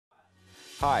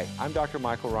Hi, I'm Dr.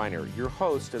 Michael Reiner, your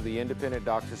host of the Independent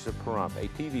Doctors of Pahrump, a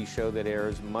TV show that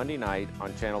airs Monday night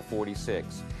on Channel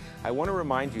 46. I want to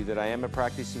remind you that I am a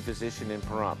practicing physician in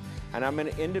Pahrump, and I'm an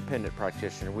independent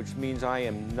practitioner, which means I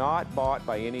am not bought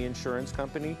by any insurance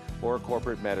company or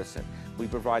corporate medicine. We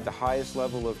provide the highest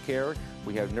level of care.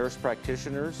 We have nurse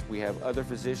practitioners. We have other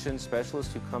physicians,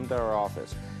 specialists who come to our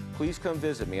office. Please come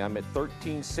visit me. I'm at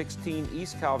 1316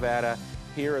 East Calvada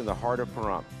here in the heart of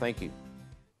Pahrump. Thank you.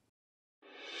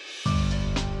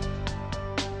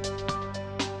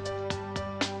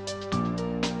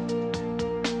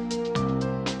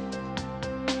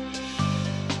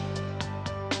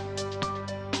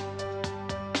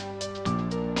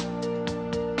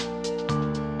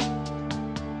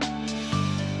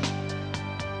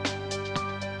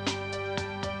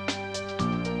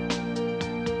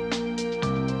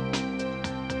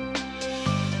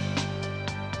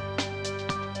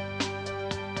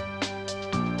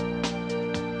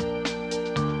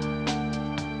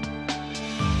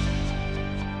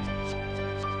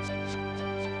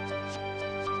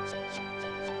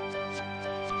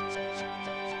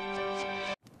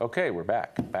 Okay, we're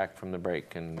back from the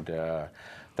break, and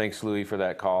thanks, Louis, for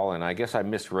that call. And I guess I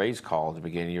missed Ray's call at the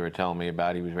beginning. You were telling me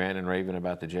about he was ranting and raving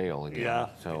about the jail again. Yeah.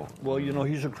 So well, you know,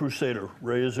 he's a crusader.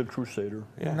 Ray is a crusader.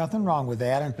 Yeah. Nothing wrong with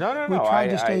that. And no. We tried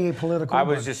to stay apolitical. I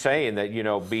was just saying that, you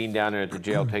know, being down there at the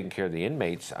jail taking care of the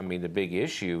inmates. I mean, the big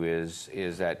issue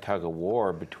is that tug of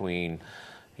war between,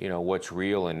 you know, what's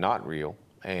real and not real,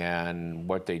 and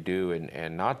what they do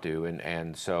and not do.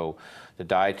 And so the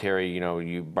dietary, you know,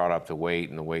 you brought up the weight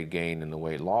and the weight gain and the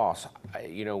weight loss.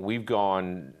 You know, we've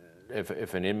gone,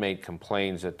 if an inmate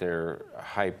complains that they're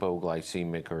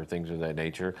hypoglycemic or things of that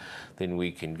nature, then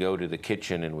we can go to the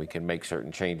kitchen and we can make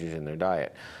certain changes in their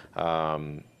diet.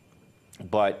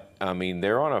 But I mean,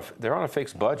 they're on a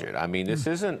fixed budget. I mean, this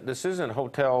isn't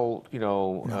hotel, you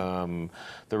know,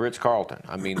 the Ritz-Carlton.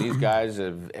 I mean, these guys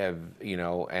have you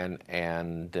know,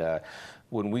 and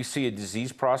when we see a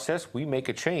disease process, we make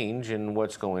a change in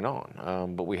what's going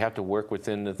on. But we have to work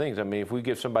within the things. I mean, if we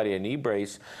give somebody a knee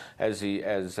brace, as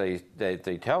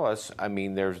they tell us, I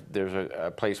mean, there's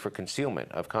a place for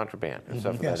concealment of contraband and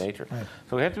stuff of that nature. Right.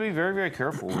 So we have to be very, very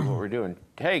careful with what we're doing.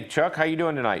 Hey, Chuck, how you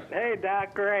doing tonight? Hey,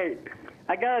 Doc, great.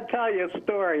 I got to tell you a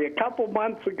story. A couple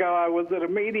months ago, I was at a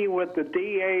meeting with the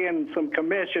DA and some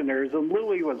commissioners, and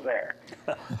Louis was there.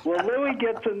 Well, Louis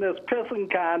gets in this pissing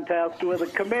contest with a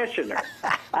commissioner.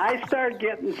 I start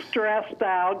getting stressed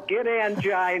out, get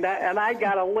angina, and I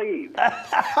got to leave.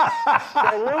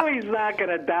 So Louis not going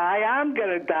to die. I'm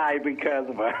going to die because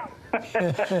of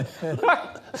it.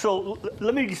 So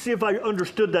let me see if I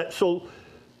understood that. So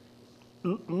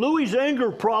Louis'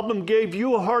 anger problem gave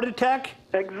you a heart attack?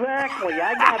 Exactly.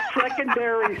 I got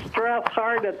secondary stress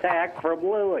heart attack from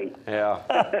Louis.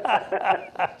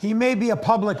 Yeah. He may be a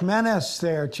public menace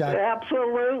there, Chuck.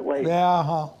 Absolutely.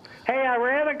 Yeah. Hey, I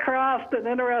ran across an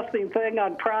interesting thing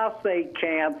on prostate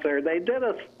cancer. They did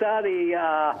a study,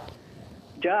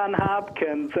 John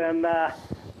Hopkins, and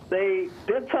they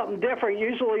did something different.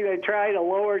 Usually they try to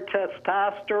lower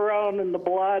testosterone in the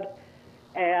blood,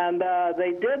 and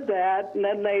they did that, and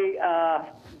then they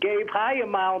gave high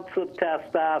amounts of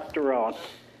testosterone,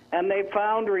 and they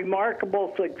found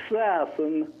remarkable success.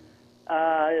 And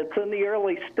it's in the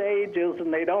early stages,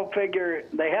 and they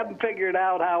haven't figured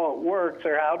out how it works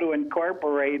or how to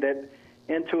incorporate it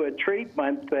into a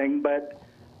treatment thing. But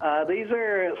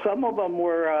some of them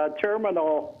were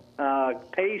terminal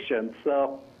patients,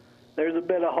 so there's a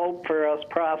bit of hope for us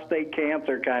prostate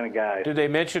cancer kind of guys. Did they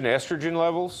mention estrogen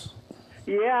levels?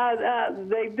 Yeah,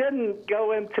 they didn't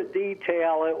go into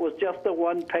detail. It was just a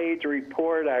one-page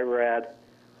report I read.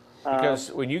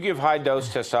 Because when you give high-dose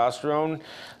testosterone,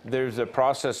 there's a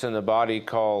process in the body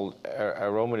called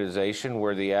aromatization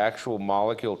where the actual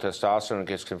molecule testosterone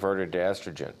gets converted to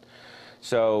estrogen.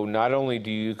 So not only do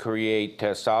you create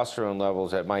testosterone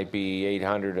levels that might be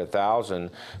 800, 1,000,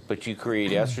 but you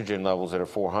create estrogen levels that are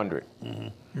 400.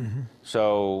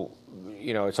 So,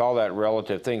 you know, it's all that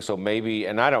relative thing. So maybe,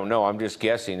 and I don't know, I'm just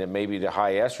guessing that maybe the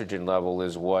high estrogen level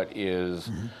is what is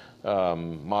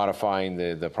modifying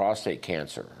the prostate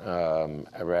cancer,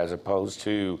 as opposed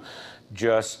to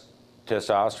just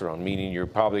testosterone, meaning you're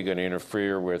probably going to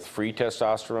interfere with free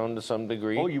testosterone to some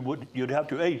degree. Oh, you'd have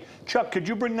to. Hey, Chuck, could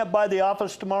you bring that by the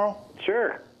office tomorrow?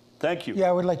 Sure. Thank you. Yeah,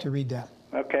 I would like to read that.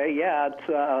 Okay, yeah,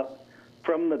 it's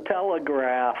from the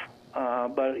Telegraph,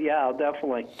 but yeah,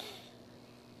 definitely.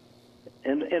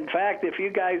 In fact, if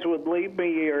you guys would leave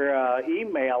me your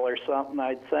email or something,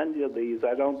 I'd send you these.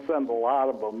 I don't send a lot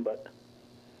of them, but...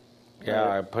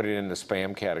 Yeah, I put it in the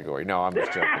spam category. No, I'm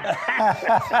just joking.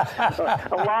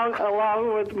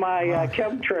 along with my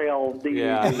chemtrail DVD.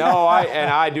 Yeah, no,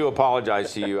 I do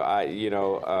apologize to you.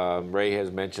 Ray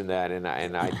has mentioned that, and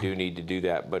I do need to do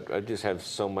that, but I just have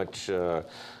so much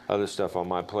other stuff on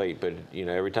my plate. But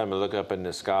every time I look up in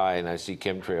the sky and I see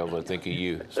chemtrails, I think of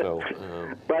you. So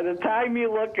by the time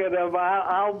you look at them,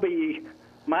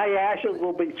 my ashes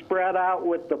will be spread out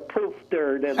with the poof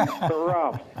dirt and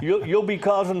Pahrump. You'll be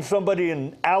causing somebody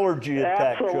an allergy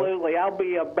attack. Chuck. Absolutely, I'll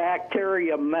be a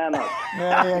bacteria menace.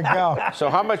 There you go. So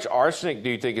how much arsenic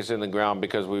do you think is in the ground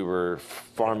because we were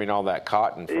farming all that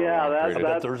cotton for Yeah, a long period of But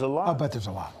time? there's a I lot. bet there's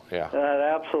a lot. Yeah.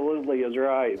 That absolutely is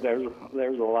right.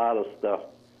 There's a lot of stuff.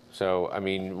 So, I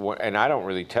mean, and I don't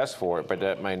really test for it, but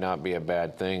that may not be a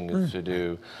bad thing to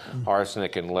do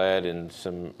arsenic and lead and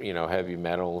some, heavy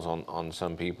metals on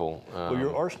some people. Well,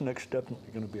 your arsenic's definitely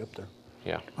going to be up there.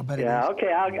 Yeah. I bet it Yeah, is.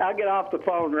 okay, I'll get off the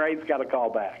phone. Ray's got to call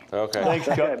back. Okay. Thanks,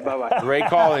 Chuck. Okay, bye-bye. Ray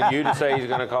calling you to say he's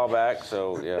going to call back,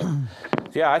 so yeah.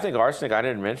 Yeah, I think arsenic, I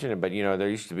didn't mention it, but there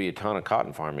used to be a ton of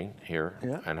cotton farming here.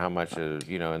 Yeah. And how much,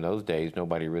 in those days,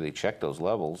 nobody really checked those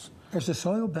levels. Has the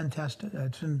soil been tested?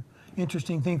 It's an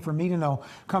interesting thing for me to know.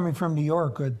 Coming from New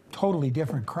York, totally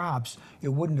different crops, it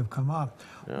wouldn't have come up.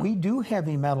 Yeah. We do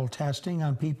heavy metal testing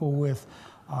on people with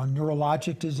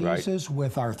neurologic diseases,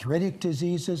 with arthritic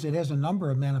diseases. It has a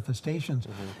number of manifestations.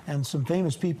 And some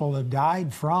famous people have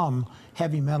died from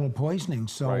heavy metal poisoning.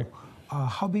 So Right.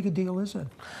 how big a deal is it?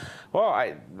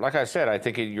 Well, like I said, I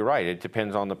think you're right. It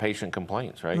depends on the patient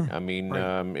complaints, right? I mean,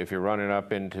 right. If you're running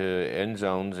up into end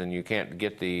zones and you can't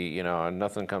get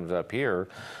nothing comes up here,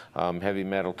 heavy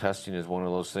metal testing is one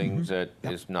of those things that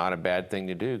is not a bad thing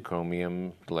to do.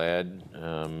 Chromium, lead,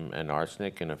 and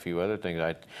arsenic, and a few other things.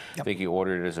 I think you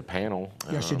ordered it as a panel.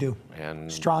 Yes, you do.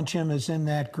 And Strontium is in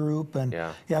that group, and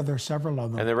Yeah. there's several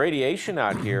of them. And the radiation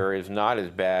out here is not as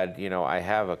bad. I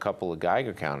have a couple of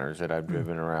Geiger counters that I've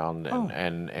driven around,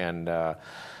 and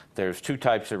there's two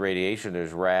types of radiation.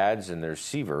 There's rads and there's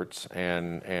sieverts,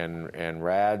 and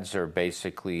rads are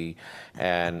basically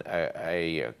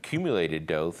a accumulated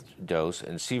dose,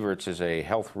 and sieverts is a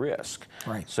health risk.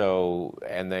 Right. So,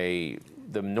 and the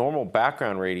normal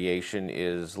background radiation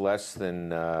is less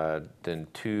than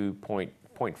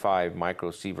 2.5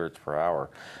 microsieverts per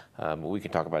hour. We can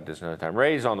talk about this another time.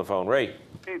 Ray's on the phone. Ray.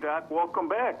 Hey, Doc, welcome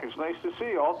back. It's nice to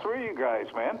see you, all three of you guys,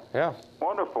 man. Yeah.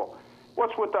 Wonderful.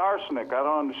 What's with the arsenic? I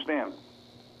don't understand.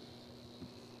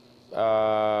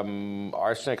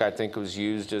 Arsenic, I think, was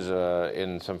used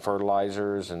in some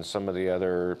fertilizers and some of the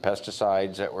other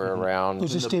pesticides that were around. It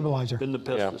was a stabilizer. In the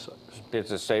pesticides.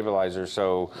 It's a stabilizer.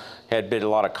 So, had been a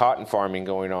lot of cotton farming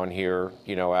going on here,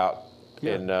 out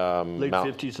in Late Mount-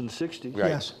 50s and 60s.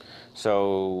 Right. Yes.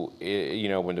 So,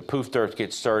 when the poof dirt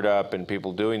gets stirred up and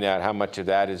people doing that, how much of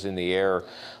that is in the air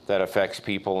that affects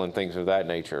people and things of that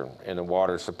nature, and the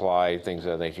water supply, things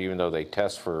of that nature, even though they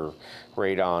test for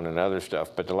radon and other stuff.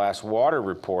 But the last water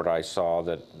report I saw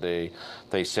that they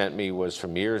sent me was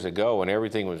from years ago, and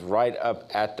everything was right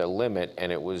up at the limit,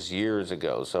 and it was years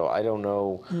ago. So I don't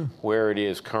know where it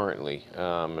is currently.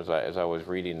 As I was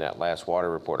reading that last water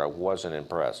report, I wasn't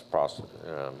impressed. So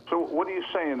what are you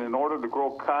saying? In order to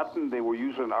grow cotton, they were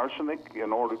using arsenic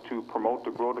in order to promote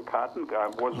the growth of cotton? I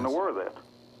wasn't aware of that.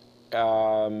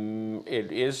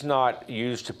 It is not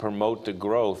used to promote the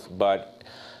growth, but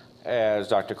as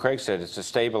Dr. Creig said, it's a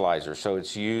stabilizer, so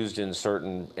it's used in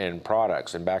certain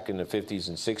products. And back in the 50s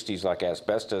and 60s, like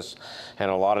asbestos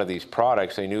and a lot of these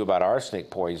products, they knew about arsenic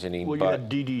poisoning. Well, you had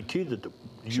DDT that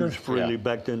used freely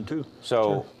back then, too.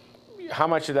 So how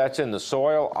much of that's in the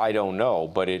soil, I don't know,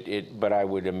 but but I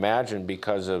would imagine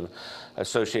because of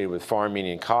associated with farming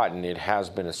and cotton, it has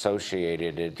been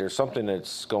associated. There's something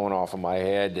that's going off in my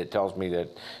head that tells me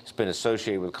that it's been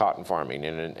associated with cotton farming,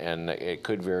 and it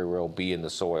could very well be in the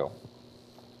soil.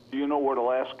 Do you know where the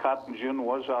last cotton gin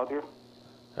was out here?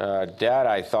 Dad,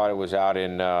 I thought it was out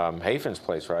in Hafen's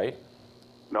place, right?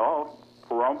 No,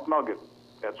 Pahrump Nugget.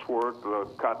 That's where the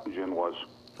cotton gin was.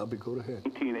 I'll be go ahead.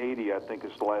 1980, I think,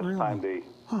 is the last time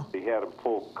they had a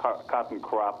full cotton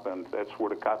crop, and that's where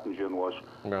the cotton gin was.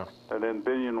 Yeah. And then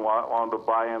Binion wound up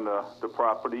buying the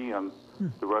property, and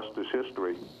the rest is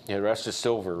history. Yeah, the rest is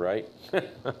silver, right?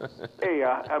 Hey,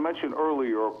 I mentioned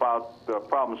earlier about the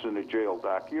problems in the jail,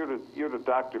 Doc. You're the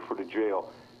doctor for the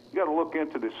jail. You got to look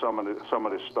into some of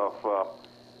this stuff.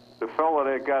 The fellow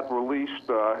that got released,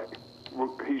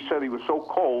 he said he was so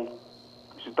cold.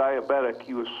 He's diabetic.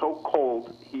 He was so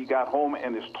cold, he got home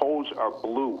and his toes are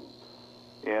blue.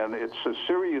 And it's a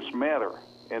serious matter.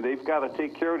 And they've got to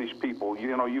take care of these people.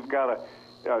 You've got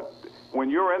to, when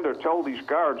you're in there, tell these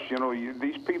guards,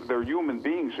 these people, they're human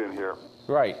beings in here.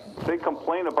 Right. If they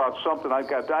complain about something, I've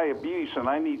got diabetes and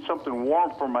I need something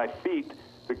warm for my feet,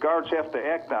 the guards have to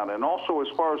act on it. And also, as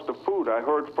far as the food, I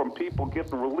heard from people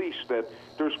getting released that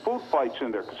there's food fights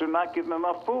in there because they're not getting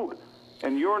enough food.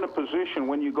 And you're in a position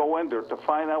when you go in there to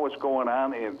find out what's going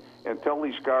on and tell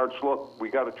these guards, look, we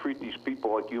got to treat these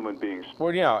people like human beings.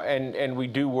 Well, yeah, and we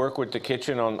do work with the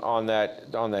kitchen on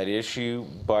that issue,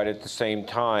 but at the same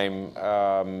time,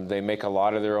 they make a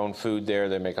lot of their own food there.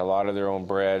 They make a lot of their own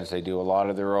breads. They do a lot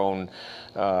of their own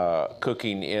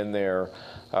cooking in there.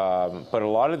 But a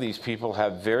lot of these people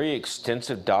have very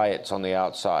extensive diets on the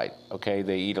outside. Okay,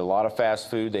 they eat a lot of fast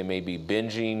food. They may be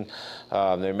binging.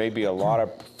 There may be a lot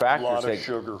of factors. A lot of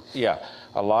sugar. Yeah,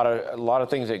 a lot of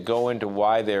things that go into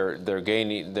why they're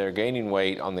gaining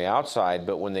weight on the outside.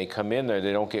 But when they come in there,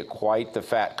 they don't get quite the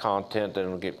fat content. They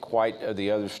don't get quite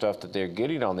the other stuff that they're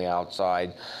getting on the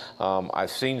outside.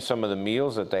 I've seen some of the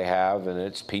meals that they have, and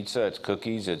it's pizza, it's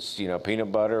cookies, it's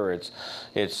peanut butter,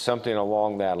 it's something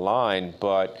along that line.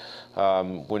 But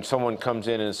when someone comes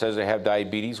in and says they have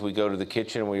diabetes, we go to the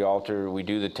kitchen and we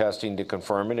do the testing to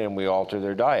confirm it, and we alter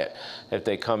their diet. If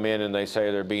they come in and they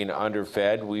say they're being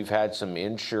underfed, we've had some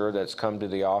Ensure that's come to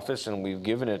the office, and we've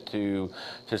given it to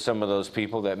some of those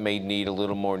people that may need a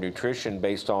little more nutrition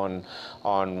based on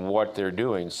what they're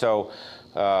doing. So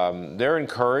they're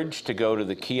encouraged to go to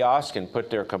the kiosk and put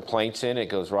their complaints in. It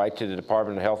goes right to the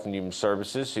Department of Health and Human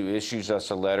Services, who issues us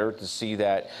a letter to see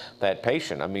that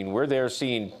patient. I mean, we're there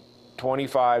seeing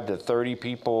 25 to 30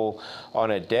 people on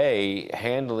a day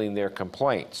handling their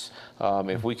complaints.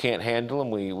 If we can't handle them,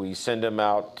 we send them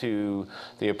out to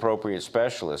the appropriate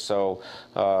specialist. So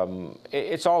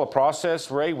it's all a process,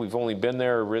 Ray. We've only been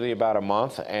there really about a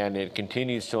month, and it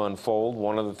continues to unfold.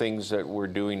 One of the things that we're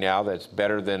doing now that's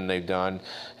better than they've done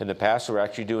in the past, we're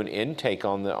actually doing intake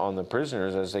on the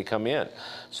prisoners as they come in.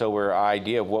 So we're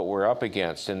idea of what we're up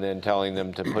against, and then telling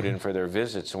them to put in for their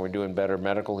visits. And we're doing better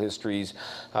medical histories,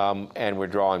 and we're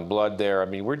drawing blood there. I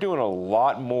mean, we're doing a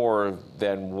lot more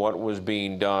than what was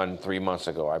being done 3 months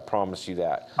ago. I promise you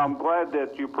that. I'm glad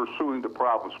that you're pursuing the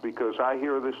problems, because I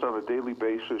hear this on a daily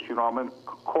basis. I'm in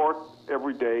court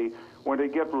every day. When they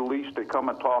get released, they come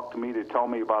and talk to me. They tell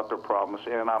me about their problems,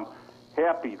 and I'm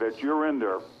happy that you're in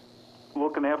there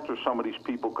looking after some of these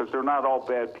people, because they're not all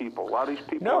bad people. A lot of these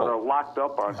people are locked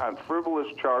up on frivolous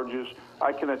charges.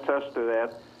 I can attest to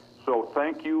that. So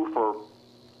thank you for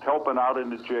helping out in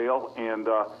the jail. And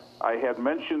I had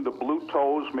mentioned the blue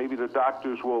toes. Maybe the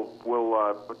doctors will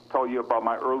tell you about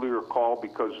my earlier call,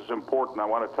 because it's important. I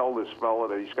want to tell this fella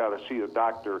that he's got to see a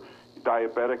doctor. He's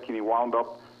diabetic, and he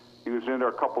was in there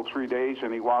a couple, 3 days,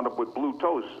 and he wound up with blue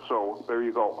toes. So there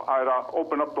you go. I'd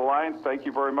open up the line. Thank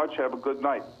you very much. Have a good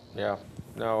night. Yeah.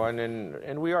 No,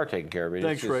 and we are taking care of it.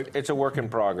 Thanks, Rick. It's a work in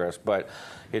progress, but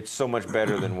it's so much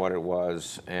better than what it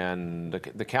was. And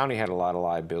the county had a lot of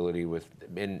liability with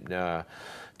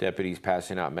deputies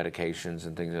passing out medications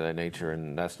and things of that nature,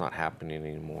 and that's not happening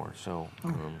anymore. So,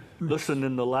 Listen,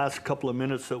 in the last couple of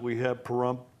minutes that we have,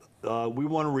 Pahrump, we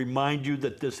want to remind you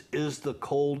that this is the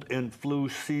cold and flu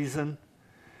season.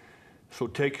 So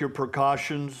take your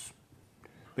precautions.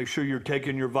 Make sure you're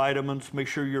taking your vitamins. Make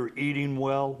sure you're eating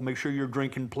well. Make sure you're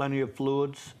drinking plenty of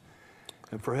fluids.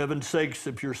 And for heaven's sakes,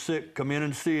 if you're sick, come in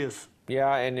and see us.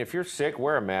 yeah, and if you're sick,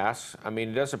 wear a mask. I mean,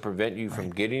 it doesn't prevent you from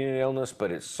getting an illness,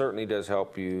 but it certainly does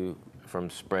help you from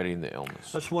spreading the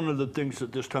illness. That's one of the things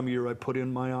that this time of year I put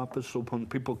in my office, so when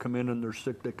people come in and they're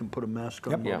sick, they can put a mask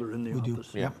on while they're in the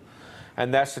office. Yeah.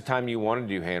 And that's the time you want to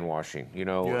do hand washing,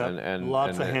 and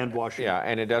lots of hand washing. Yeah,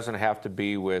 and it doesn't have to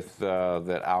be with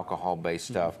that alcohol-based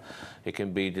stuff. It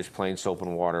can be just plain soap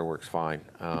and water works fine,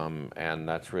 and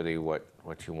that's really what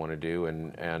you want to do.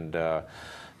 And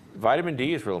vitamin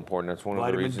D is real important. That's one of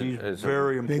the reasons. Vitamin D is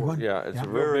very important. Big one. Yeah, it's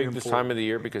real big this time of the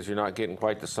year, because you're not getting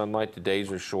quite the sunlight. The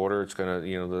days are shorter. It's going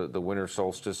to, the winter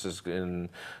solstice is in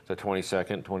the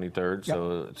 22nd, 23rd.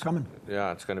 So it's coming.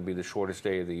 Yeah, it's going to be the shortest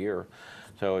day of the year.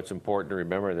 So it's important to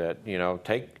remember that,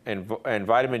 and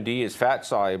vitamin D is fat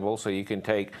soluble, so you can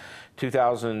take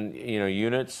 2,000,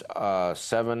 units,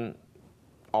 7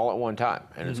 all at one time,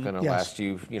 and it's going to last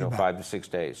you, 5 to 6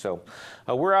 days. So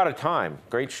we're out of time.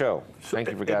 Great show. Thank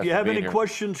you for guys. If you have any here.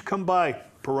 questions, come by,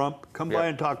 Pahrump. Come by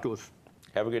and talk to us.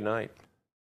 Have a good night.